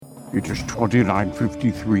It is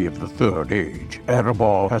 2953 of the Third Age.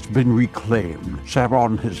 Erebor has been reclaimed.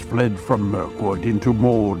 Sauron has fled from Mirkwood into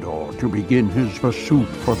Mordor to begin his pursuit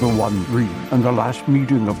for the One Ring. And the last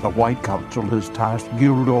meeting of the White Council has tasked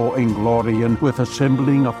Gildor Inglorian with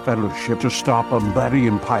assembling a fellowship to stop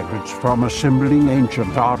Umbarian pirates from assembling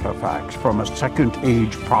ancient artifacts from a Second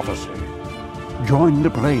Age prophecy. Join the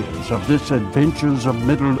players of this Adventures of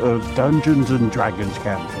Middle-earth Dungeons & Dragons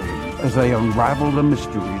campaign as they unravel the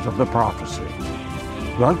mysteries of the prophecy.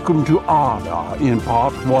 Welcome to Arda in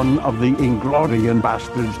Part 1 of the Inglorian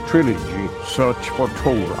Bastards trilogy, Search for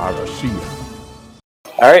Tol Arasia.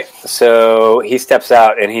 Alright, so he steps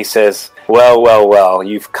out and he says, well,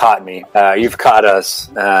 you've caught me. You've caught us.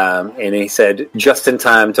 And he said, just in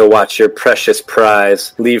time to watch your precious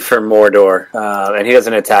prize leave for Mordor. And he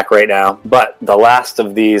doesn't attack right now. But the last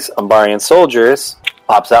of these Umbarian soldiers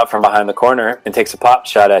pops out from behind the corner and takes a pot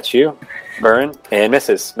shot at you, Burn, and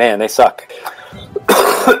misses. Man, they suck.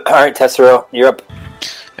 Alright, Tessero, you're up.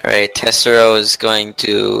 Alright, Tessero is going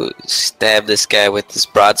to stab this guy with his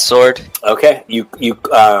broadsword. Okay,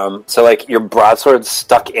 so like your broadsword's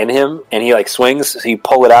stuck in him, and he like swings, so you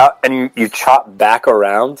pull it out, and you chop back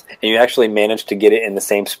around, and you actually manage to get it in the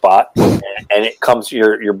same spot, and it comes,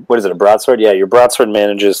 your what is it, a broadsword? Yeah, your broadsword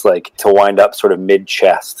manages like to wind up sort of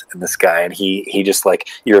mid-chest in this guy, and he just like,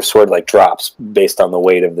 your sword like drops based on the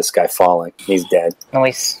weight of this guy falling. He's dead.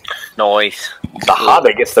 Nice. The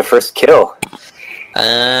Hobbit gets the first kill.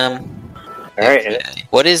 Alright. Okay.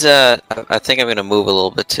 What is I think I'm gonna move a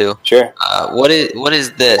little bit too. Sure. What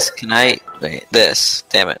is this? Can I this?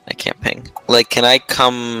 Damn it, I can't ping. Like, can I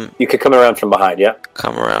come? You could come around from behind, yeah.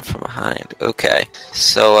 Come around from behind. Okay.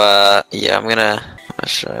 So yeah, I'm gonna. How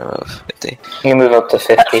should I move? 50. You can move up to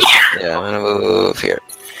 50. Yeah, I'm gonna move here.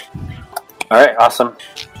 Alright, awesome.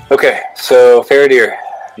 Okay, so Faradir,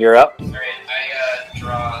 you're up. Alright, I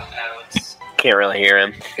draw Alex. Can't really hear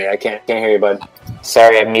him. Okay, I can't hear you, bud.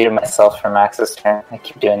 Sorry, I muted myself for Max's turn. I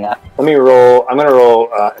keep doing that. Let me roll. I'm gonna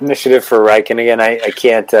roll initiative for Riken again. I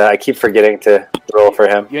can't. I keep forgetting to roll for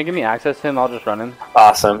him. You gonna give me access to him? I'll just run him.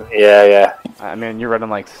 Awesome. Yeah. I mean, you're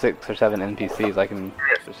running like 6 or 7 NPCs. I can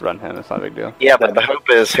just run him. It's not a big deal. Yeah, but the hope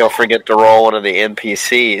is he'll forget to roll one of the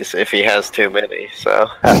NPCs if he has too many. So.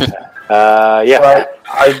 Yeah. Well,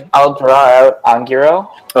 I'll draw out Angiro.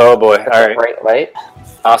 Oh boy. All right. Bright light.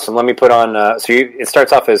 Awesome. Let me put on. It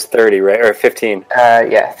starts off as 30, right, or 15?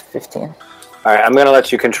 Yeah, 15. All right. I'm gonna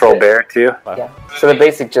let you control Bear too. Yeah. So the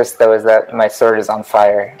basic gist though is that my sword is on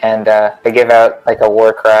fire, and I give out like a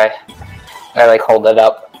war cry. I like hold it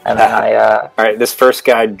up. And then all right, this first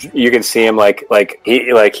guy, you can see him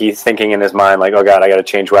he's thinking in his mind like, oh god, I got to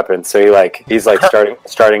change weapons. So he's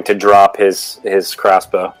starting to drop his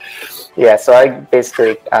crossbow. Yeah, so I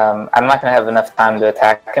basically I'm not gonna have enough time to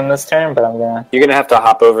attack him this turn, but You're gonna have to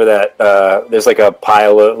hop over that. There's like a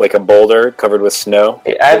pile of like a boulder covered with snow.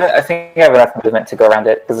 I think I have enough movement to go around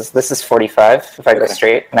it because this is 45 if I go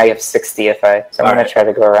straight, and I have 60 if I. So I'm gonna try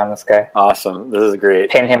to go around this guy. Awesome, this is great.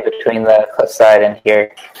 Pin him between the cliffside and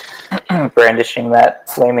here. Brandishing that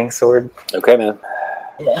flaming sword. Okay, man.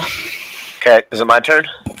 Yeah. Okay, is it my turn?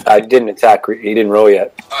 I didn't attack. He didn't roll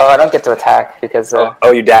yet. Oh, I don't get to attack because.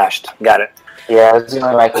 You dashed. Got it. Yeah, I was the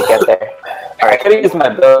only way I could get there. I could have used my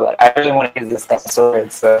bow, but I really want to use this thing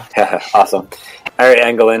sword. So. Awesome. All right,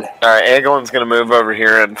 Anglin. All right, Angelin's going to move over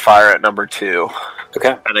here and fire at number 2.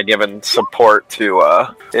 Okay. Kind of giving support to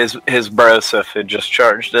his Broseph who just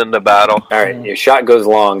charged into battle. All right, your shot goes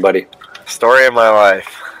long, buddy. Story of my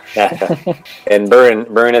life. And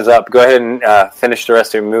Burn is up. Go ahead and finish the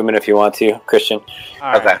rest of your movement if you want to, Christian.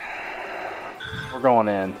 All right. Okay. We're going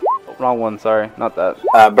in. Wrong one, sorry. Not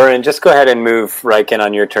that. Burn, just go ahead and move Riken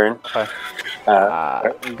on your turn.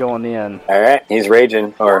 Okay. Going in. All right. He's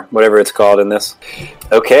raging, or whatever it's called in this.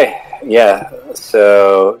 Okay. Yeah.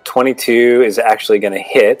 So 22 is actually going to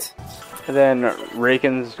hit. And then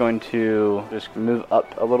Raken's going to just move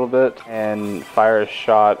up a little bit and fire a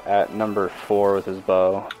shot at number 4 with his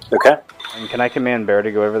bow. Okay. And can I command Bear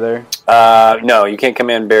to go over there? No, you can't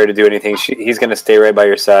command Bear to do anything. He's going to stay right by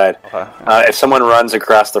your side. Okay. If someone runs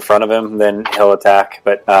across the front of him, then he'll attack.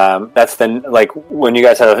 But that's then, like, when you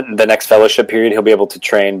guys have the next fellowship period, he'll be able to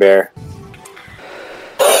train Bear.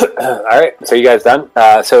 All right, so you guys done?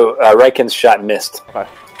 So Riken's shot missed. Okay.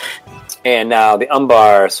 And now the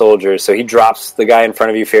Umbar soldiers. So he drops, the guy in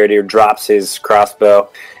front of you, Faradir, drops his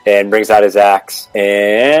crossbow and brings out his axe.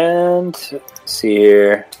 And let's see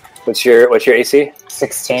here. What's your AC?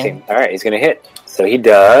 16. All right, he's going to hit. So he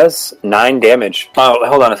does 9 damage. Oh,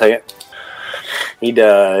 hold on a second. He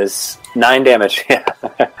does 9 damage.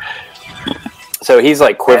 So he's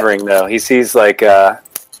like quivering though. He sees like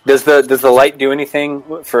Does the light do anything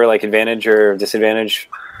for like advantage or disadvantage?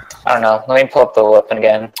 I don't know. Let me pull up the weapon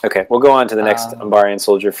again. Okay, we'll go on to the next Umbarian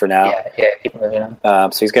soldier for now. Yeah, keep moving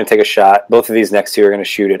on. So he's going to take a shot. Both of these next two are going to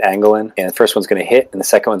shoot at Anglin, and the first one's going to hit, and the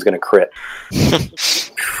second one's going to crit.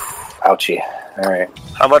 Ouchie. All right.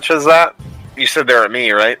 How much is that? You said they're at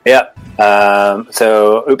me, right? Yep.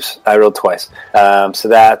 Oops, I rolled twice. So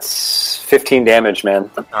that's 15 damage, man.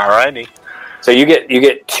 Alrighty. So you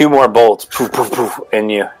get 2 more bolts, poof, poof, poof, in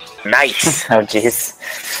you. Nice. Oh, jeez.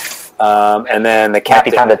 And then the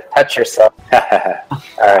Happy captain. time to touch yourself. All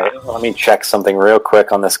right, let me check something real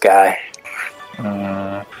quick on this guy.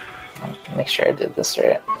 Make sure I did this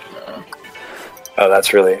right. Oh,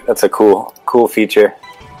 that's a cool feature.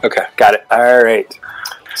 Okay, got it. All right.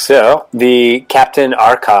 So the Captain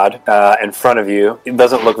Arcad in front of you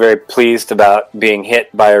doesn't look very pleased about being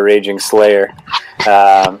hit by a raging slayer.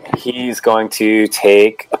 He's going to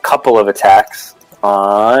take a couple of attacks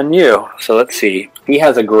on you. So let's see. He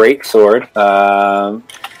has a great sword.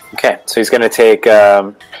 Okay, so he's going to take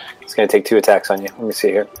 2 attacks on you. Let me see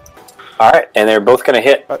here. All right, and they're both going to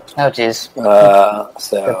hit. Oh, jeez.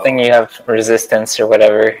 So Good thing you have resistance or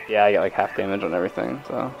whatever. Yeah, I get like half damage on everything.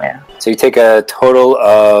 So Yeah. So you take a total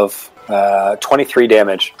of 23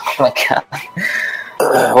 damage. Oh my god.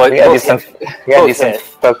 What, We gotta do some hit.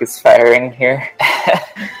 focus firing here.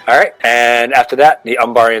 All right, and after that, the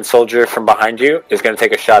Umbarian soldier from behind you is going to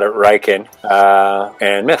take a shot at Riken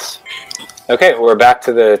and miss. Okay, we're back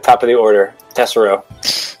to the top of the order. Tessero.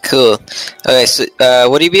 Cool. Okay, so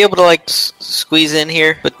would he be able to like squeeze in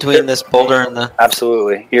here between this boulder and the?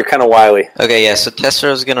 Absolutely. You're kind of wily. Okay, yeah. So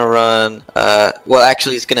Tessero's gonna run. Well,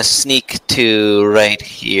 actually, he's gonna sneak to right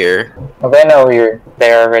here. Well, they know you're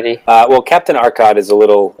there already. Well, Captain Arcad is a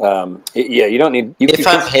little... yeah, you don't need... If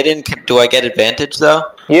I'm hidden, do I get advantage though?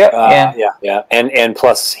 Yeah. Yeah. And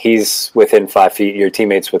plus, he's within 5 feet. Your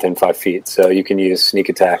teammate's within 5 feet, so you can use sneak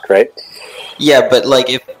attack, right? Yeah, but like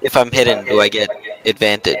if I'm hidden, do I get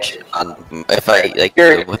advantage on if I like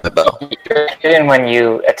You're- with my bow? You're hidden when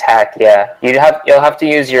you attack. Yeah. You'll have to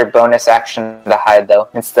use your bonus action to hide though,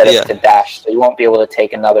 instead of Yeah. to dash. So you won't be able to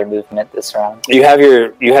take another movement this round. You have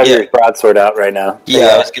your broadsword out right now. Yeah,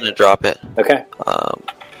 I was gonna drop it. Okay.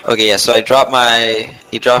 Okay, yeah. So I drop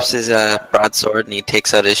he drops his broadsword and he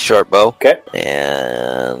takes out his short bow Okay.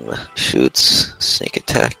 and shoots sneak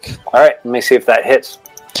attack. All right. Let me see if that hits.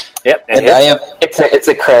 Yep. It And hits. I have It's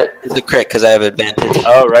a crit. it's a crit because I have advantage.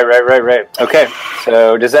 Oh, right. Okay.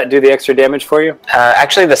 So does that do the extra damage for you?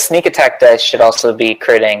 Actually, the sneak attack dice should also be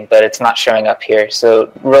critting, but it's not showing up here.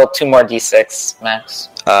 So roll 2 more d6, Max.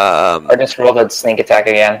 Or just roll the sneak attack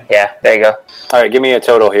again. Yeah, there you go. All right. Give me a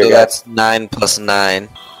total here, So guys. that's 9 plus 9,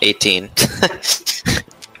 18.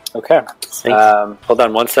 Okay. Sweet. Hold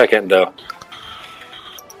on 1 second, though.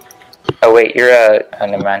 Oh wait, you're oh,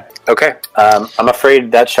 never mind. Okay. I'm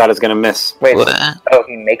afraid that shot is going to miss. Wait. What? Oh,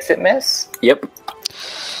 he makes it miss. Yep.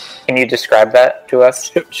 Can you describe that to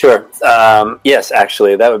us? Sure. Yes,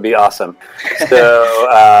 actually, that would be awesome.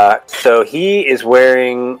 So, so he is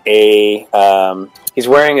wearing a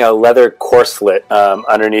leather corselet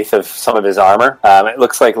underneath of some of his armor. It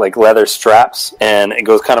looks like leather straps, and it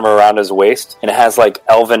goes kind of around his waist, and it has like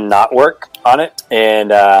elven knotwork on it.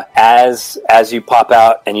 And as you pop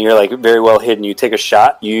out, and you're like very well hidden, you take a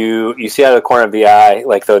shot. You see out of the corner of the eye,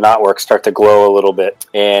 like the knotwork start to glow a little bit,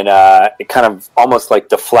 and it kind of almost like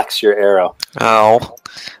deflects your arrow. Oh.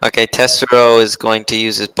 Okay, Tessero is going to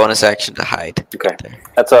use his bonus action to hide. Okay,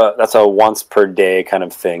 that's a once per day kind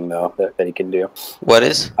of thing though that he can do. What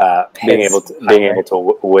is? Being able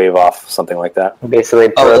to wave off something like that. Basically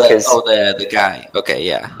broke his. The guy. Okay,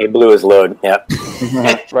 yeah. He blew his load. Yep,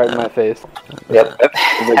 right in my face. Yep.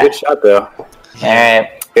 it's a good shot though.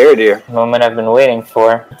 Alright, Very dear. moment I've been waiting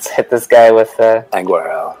for. Let's hit this guy with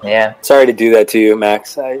Anguero. yeah. Sorry to do that to you,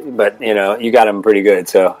 Max, but you got him pretty good.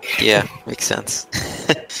 So. Yeah, makes sense.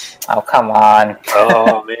 Oh come on.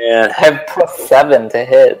 Oh man, I have +7 to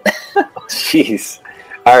hit. jeez.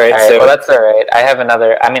 All right, Alright, so well that's alright. I have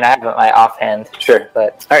my offhand, sure.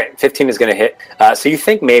 but All right, 15 is going to hit. So you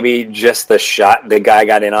think maybe just the shot the guy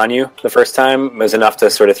got in on you the first time was enough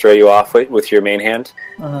to sort of throw you off with your main hand?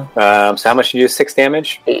 So how much did you do? 6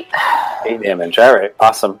 damage? 8. 8 damage. All right,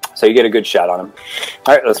 awesome. So you get a good shot on him.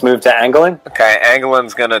 All right, let's move to Anglin. Okay,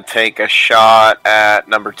 Anglin's gonna take a shot at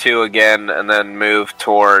number 2 again, and then move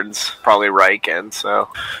towards probably Riken. So,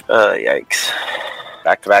 yikes.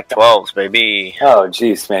 Back-to-back 12s, baby. Oh,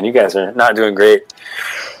 jeez, man. You guys are not doing great.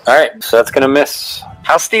 All right, so that's going to miss.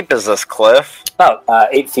 How steep is this cliff? About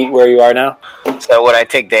 8 feet where you are now. So would I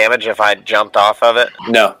take damage if I jumped off of it?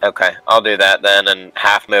 No. Okay, I'll do that then, and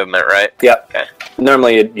half movement, right? Yep. Okay.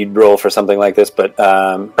 Normally you'd roll for something like this, but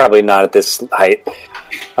probably not at this height.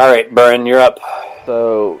 All right, Burren, you're up.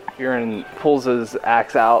 So Kieran pulls his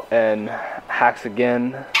axe out and hacks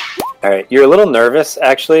again. All right, you're a little nervous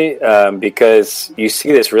actually because you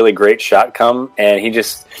see this really great shot come, and he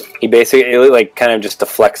basically like kind of just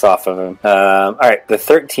deflects off of him. All right, the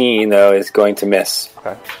 13 though is going to miss.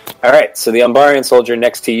 Okay. All right, so the Umbarian soldier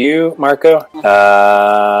next to you, Marco.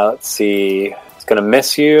 Let's see. It's going to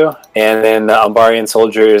miss you, and then the Umbarian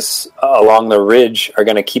soldiers along the ridge are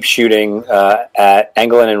going to keep shooting at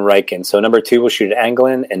Anglin and Riken. So number 2 will shoot at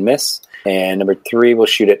Anglin and miss, and number 3 will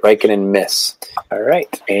shoot at Riken and miss. All right,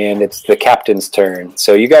 and it's the captain's turn.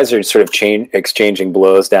 So you guys are sort of exchanging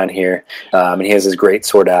blows down here, and he has his great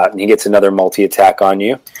sword out, and he gets another multi-attack on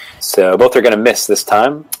you. So both are going to miss this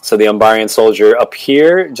time. So the Umbarian soldier up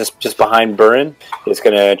here, just behind Burren, is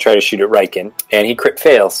going to try to shoot at Riken, and he crit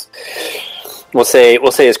fails. We'll say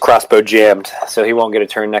his crossbow jammed, so he won't get a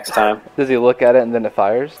turn next time. Does he look at it and then it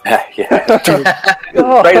fires? Yeah.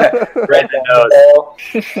 Oh. right in the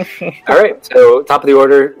nose. All right, so top of the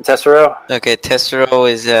order, Tessero. Okay, Tessero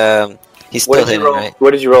is he's still hidden, right?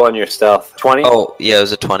 What did you roll on your stealth? 20? Oh, yeah, it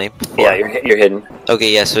was a 20. Before. Yeah, you're hidden.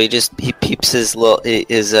 Okay, yeah, so he peeps his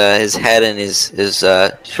head and his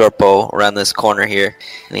short bow around this corner here,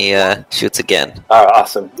 and he shoots again. Oh,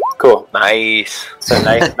 awesome. Cool. Nice. So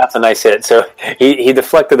nice. That's a nice hit. So he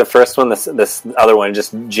deflected the first one. This other one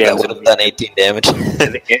just That jams would have done 18 damage.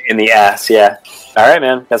 in the ass. Yeah. All right,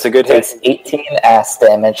 man. That's a good hit. Takes 18 ass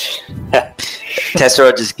damage.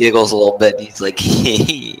 Tessero just giggles a little bit. And he's like,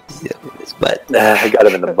 his butt. I got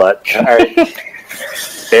him in the butt. All right.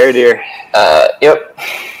 There, dear. Yep.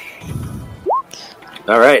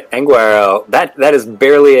 All right, Anguero. That is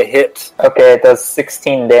barely a hit. Okay, it does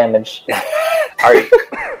 16 damage. All right,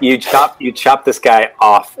 you chop this guy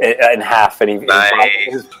off in half, and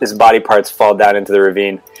his body parts fall down into the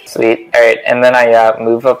ravine. Sweet. All right, and then I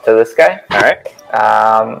move up to this guy. All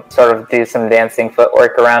right. Sort of do some dancing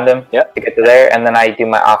footwork around him. Yep. To get to there, and then I do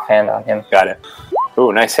my offhand on him. Got it.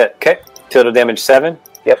 Ooh, nice hit. Okay, total damage 7.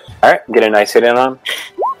 Yep. All right, get a nice hit in on him.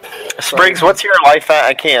 Spriggs, what's your life at?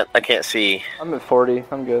 I can't see. I'm at 40.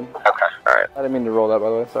 I'm good. Okay, all right. I didn't mean to roll that, by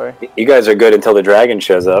the way. Sorry. You guys are good until the dragon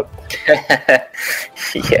shows up.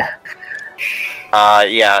 Yeah.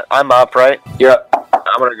 Yeah, I'm up, right? You're up.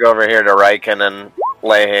 I'm gonna go over here to Riken and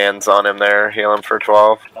lay hands on him there, heal him for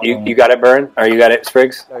 12. You got it, Burn? Or you got it,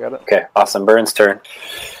 Spriggs? I got it. Okay, awesome. Burn's turn.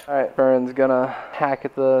 Alright, Burren's gonna hack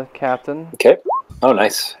at the captain. Okay. Oh,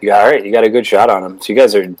 nice. You got a good shot on him. So you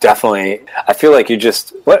guys are definitely. I feel like you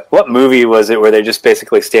just. What movie was it where they're just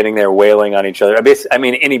basically standing there wailing on each other? I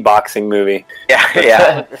mean, any boxing movie.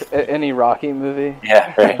 Yeah. Any Rocky movie.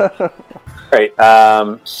 Yeah. Right.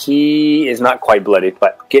 Right. He is not quite bloody,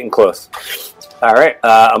 but getting close. All right.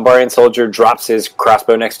 Umbarian soldier drops his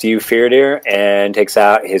crossbow next to you, Firadir, and takes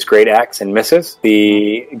out his great axe and misses.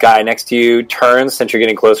 The guy next to you turns since you're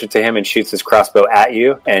getting closer to him and shoots his crossbow at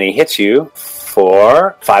you, and he hits you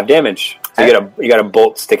for 5 damage. So you got a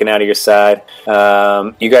bolt sticking out of your side.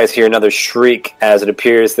 You guys hear another shriek as it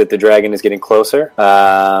appears that the dragon is getting closer.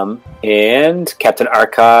 And Captain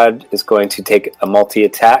Arkad is going to take a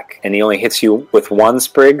multi-attack, and he only hits you with 1,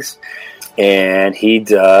 Spriggs. And he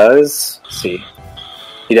does... Let's see.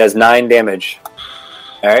 He does 9 damage.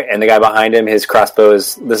 All right, and the guy behind him, his crossbow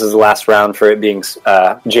is... This is the last round for it being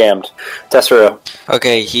jammed. Tessero.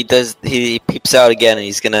 Okay, he peeps out again, and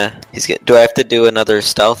he's gonna... Do I have to do another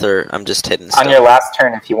stealth, or I'm just hidden stealth? On your last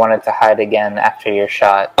turn, if you wanted to hide again after your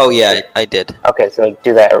shot. Oh, yeah, I did. Okay, so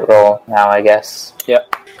do that roll now, I guess.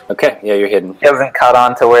 Yep. Okay, yeah, you're hidden. He hasn't caught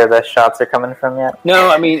on to where the shots are coming from yet? No,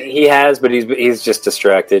 I mean, he has, but he's just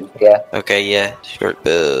distracted. Yeah. Okay, yeah. Short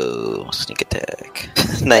bow. Sneak attack.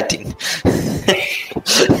 19.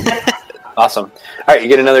 Awesome. All right, you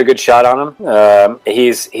get another good shot on him.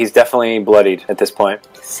 He's definitely bloodied at this point.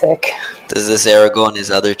 Sick. Does this arrow go on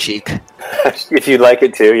his other cheek? If you'd like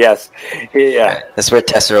it to, yes. Yeah. That's where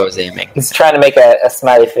Tessero is aiming. He's trying to make a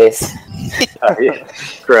smiley face. Yeah.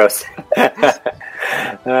 Gross.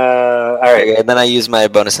 All right. Okay, and then I use my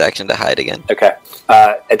bonus action to hide again. Okay.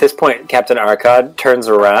 At this point, Captain Arkad turns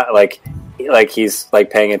around like he's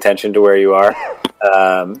like paying attention to where you are,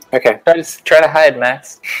 Okay. Try to hide,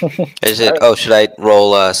 Max. Is it? Oh, should I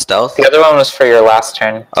roll stealth? The other one was for your last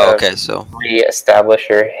turn. Oh, okay, so re-establish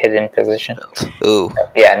your hidden position. Ooh.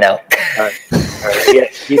 Yeah, no. All right. Yeah,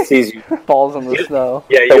 he sees you. Falls in the snow.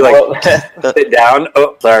 Yeah, you like sit down.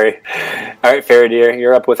 Oh, sorry. All right, Faradir,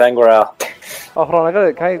 you're up with Angral. Oh, hold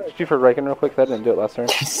on. Can I shoot for Riken real quick? I didn't do it last turn.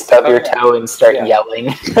 Stub your toe and start yelling.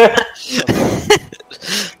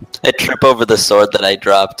 I trip over the sword that I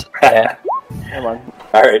dropped. Yeah. Come on.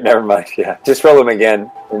 All right, never mind. Yeah, just roll him again.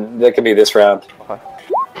 And that could be this round.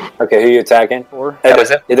 Okay, who are you attacking? 4.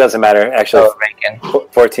 It doesn't matter, actually. Oh, Riken.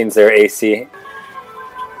 14's their AC.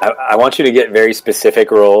 I want you to get very specific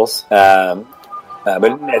rolls, but I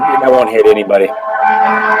won't hit anybody.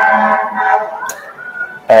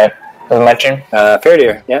 Alright, was it my turn?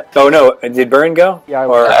 Faradir, yeah. Oh, no, did Burn go? Yeah,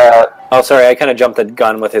 Oh, sorry, I kind of jumped the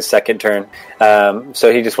gun with his second turn,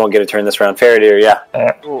 so he just won't get a turn this round. Faradir, yeah.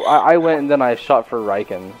 Well, I went and then I shot for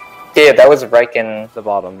Riken. Yeah, that was Riken. The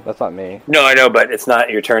bottom. That's not me. No, I know, but it's not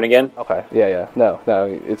your turn again. Okay. Yeah. No.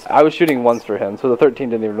 I was shooting once for him, so the 13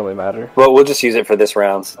 didn't even really matter. Well, we'll just use it for this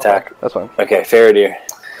round's attack. Okay, that's fine. Okay, Faradir.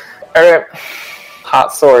 Alright.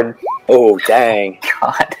 Hot sword. Oh, dang.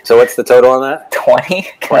 God. So what's the total on that? 20?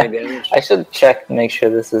 20 damage. I should check to make sure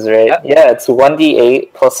this is right. Yeah, it's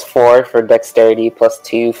 1d8 plus 4 for dexterity, plus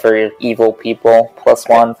 2 for evil people, plus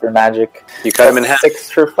 1 for magic. You cut him in half.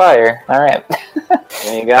 6 for fire. Alright.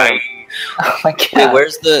 There you go. Oh my god. Wait,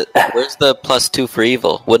 where's the +2 for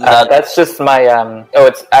evil? Wouldn't that's just my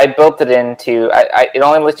I built it into it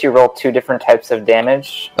only lets you roll 2 different types of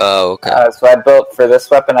damage. Oh, okay. So I built for this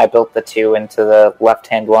weapon, I built the 2 into the left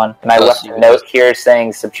hand one, and I left a note here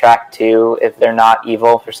saying subtract 2 if they're not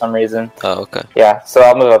evil for some reason. Oh, okay. Yeah, so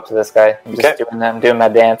I'll move up to this guy. I'm just doing my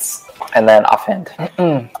dance, and then offhand.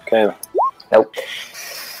 Okay. Nope.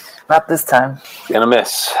 Not this time. Gonna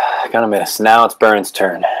miss. Now it's Burn's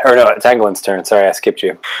turn. Or no, it's Anglin's turn. Sorry, I skipped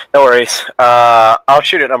you. No worries. I'll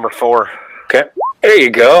shoot at number 4. Okay. There you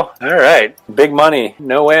go. All right. Big money.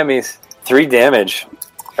 No whammies. 3 damage.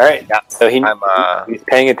 All right. So he's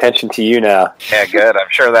paying attention to you now. Yeah, good. I'm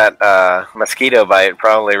sure that mosquito bite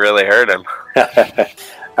probably really hurt him.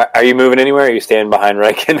 Are you moving anywhere? Or are you staying behind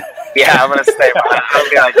Riken? Yeah, I'm going to stay behind. I'll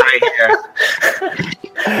be like right here.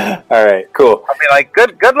 All right, cool. I'll be like,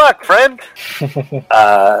 good luck, friend.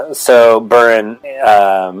 So Burren,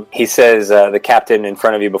 he says, the captain in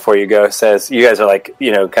front of you before you go says, you guys are like,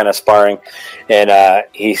 kind of sparring, and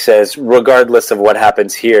he says, regardless of what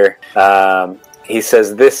happens here, he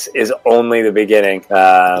says, this is only the beginning.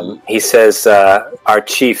 He says, our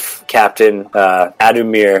chief captain,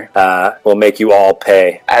 Adumir, will make you all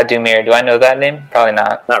pay. Adumir, do I know that name? Probably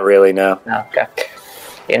not. Not really, no. No, okay.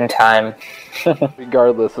 In time.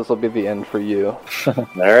 Regardless, this will be the end for you. All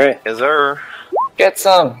right. Yes, sir. Get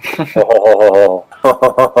some.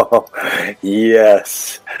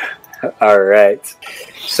 Yes. All right.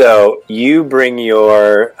 So you bring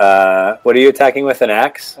your what are you attacking with? An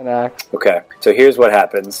axe? An axe. Okay. So here's what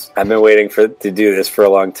happens. I've been waiting to do this for a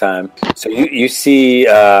long time. So you see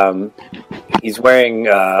he's wearing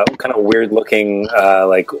kind of weird looking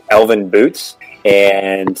like elven boots,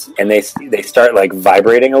 and they start like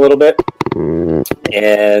vibrating a little bit,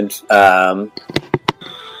 and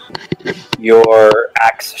your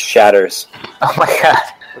axe shatters. Oh my god.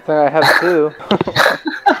 I think I have 2.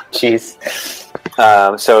 Jeez.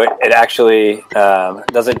 So it actually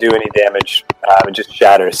doesn't do any damage. It just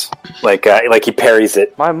shatters, like he parries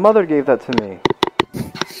it. My mother gave that to me.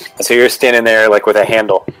 So you're standing there like with a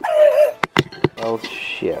handle. Oh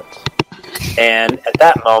shit. And at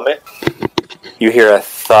that moment, you hear a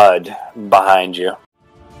thud behind you.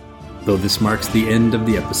 Though this marks the end of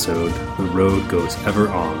the episode, the road goes ever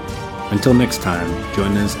on. Until next time,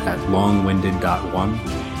 join us at longwinded.one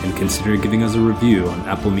and consider giving us a review on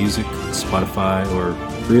Apple Music, Spotify, or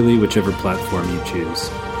really whichever platform you choose.